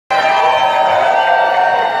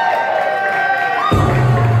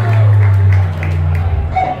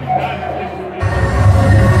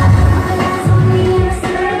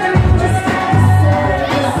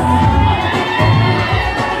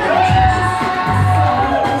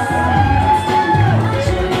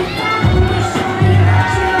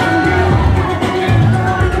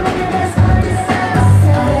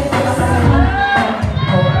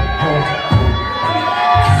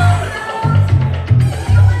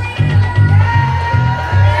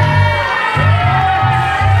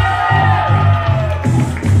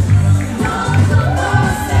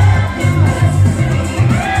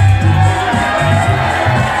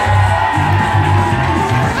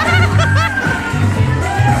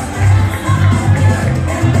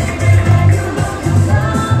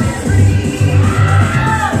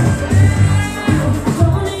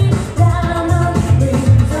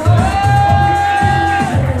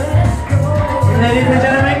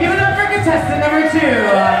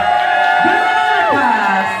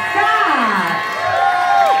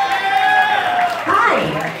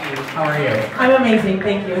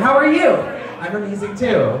thank you. How are you? I'm amazing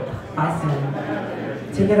too. Awesome.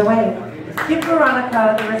 Take it away. Give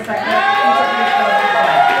Veronica the respect that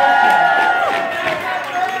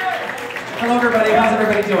Hello everybody, how's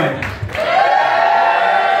everybody doing?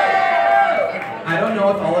 I don't know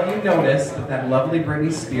if all of you noticed, but that lovely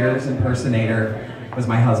Britney Spears impersonator was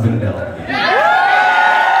my husband, Bill.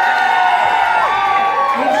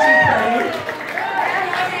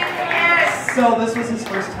 So this was his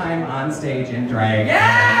first time on stage in drag.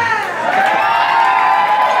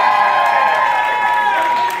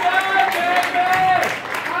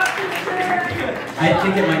 I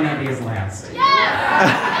think it might not be his last.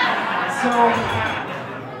 So,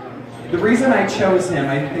 the reason I chose him,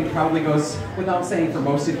 I think probably goes without saying for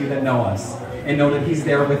most of you that know us, and know that he's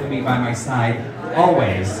there with me by my side,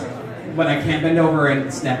 always. When I can't bend over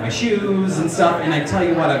and snap my shoes and stuff, and I tell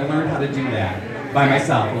you what, I've learned how to do that by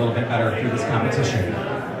myself a little bit better through this competition.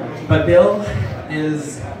 But Bill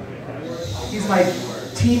he's my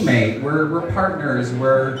teammate, we're partners,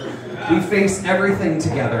 we face everything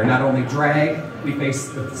together, not only drag, we face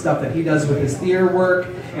the stuff that he does with his theater work,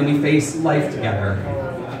 and we face life together.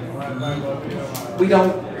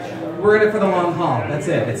 We're in it for the long haul, that's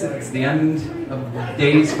it. It's the end of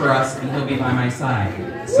days for us, and he'll be by my side.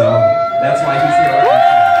 So, that's why he's here.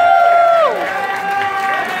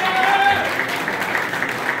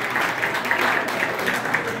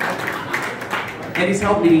 And he's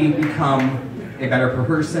helped me become a better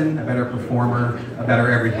person, a better performer, a better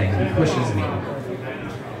everything. He pushes me.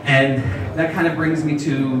 And that kind of brings me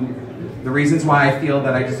to the reasons why I feel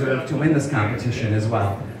that I deserve to win this competition as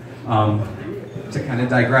well. To kind of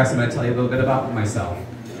digress, I'm going to tell you a little bit about myself,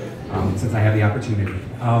 since I have the opportunity.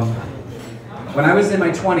 When I was in my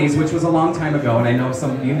 20s, which was a long time ago, and I know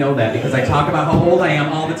some of you know that because I talk about how old I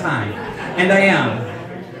am all the time, and I am.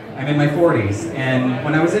 I'm in my 40s, and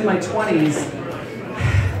when I was in my 20s,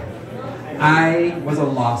 I was a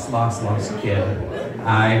lost kid.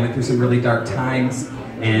 I went through some really dark times,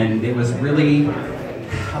 and it was really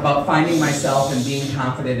about finding myself and being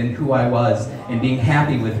confident in who I was and being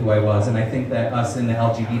happy with who I was. And I think that us in the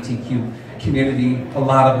LGBTQ community, a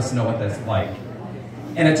lot of us know what that's like.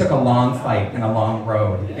 And it took a long fight and a long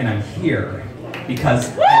road, and I'm here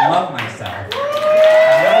because I love myself.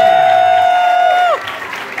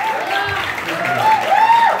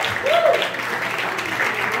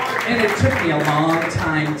 And it took me a long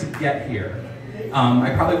time to get here.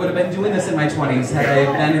 I probably would have been doing this in my 20s had I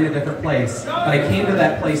been in a different place. But I came to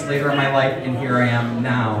that place later in my life, and here I am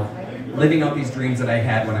now, living out these dreams that I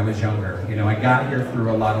had when I was younger. You know, I got here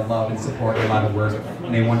through a lot of love and support, a lot of work,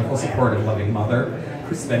 and a wonderful, supportive, loving mother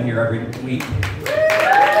who's been here every week. And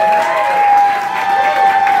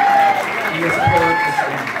the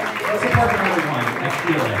support from everyone, I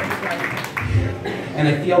feel it. And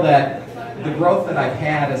I feel that the growth that I've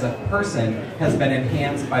had as a person has been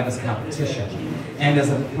enhanced by this competition and as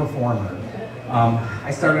a performer.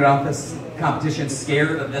 I started off this competition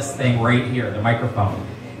scared of this thing right here, the microphone,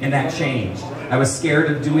 and that changed. I was scared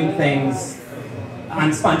of doing things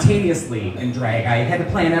spontaneously in drag. I had to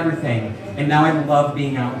plan everything, and now I love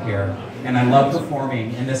being out here, and I love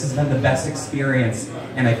performing, and this has been the best experience,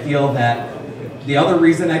 and I feel that the other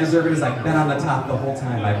reason I deserve it is I've been on the top the whole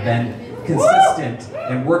time. I've been consistent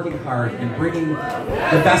and working hard and bringing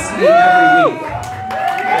the best me every week.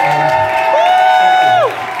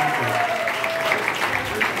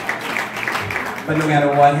 But no matter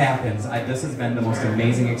what happens, this has been the most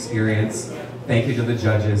amazing experience. Thank you to the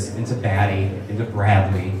judges, and to Batty, and to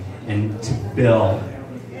Bradley, and to Bill,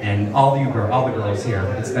 and all the girls here.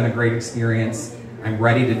 It's been a great experience. I'm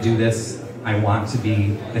ready to do this. I want to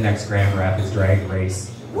be the next Grand Rapids Drag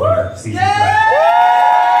Race winner, season 3.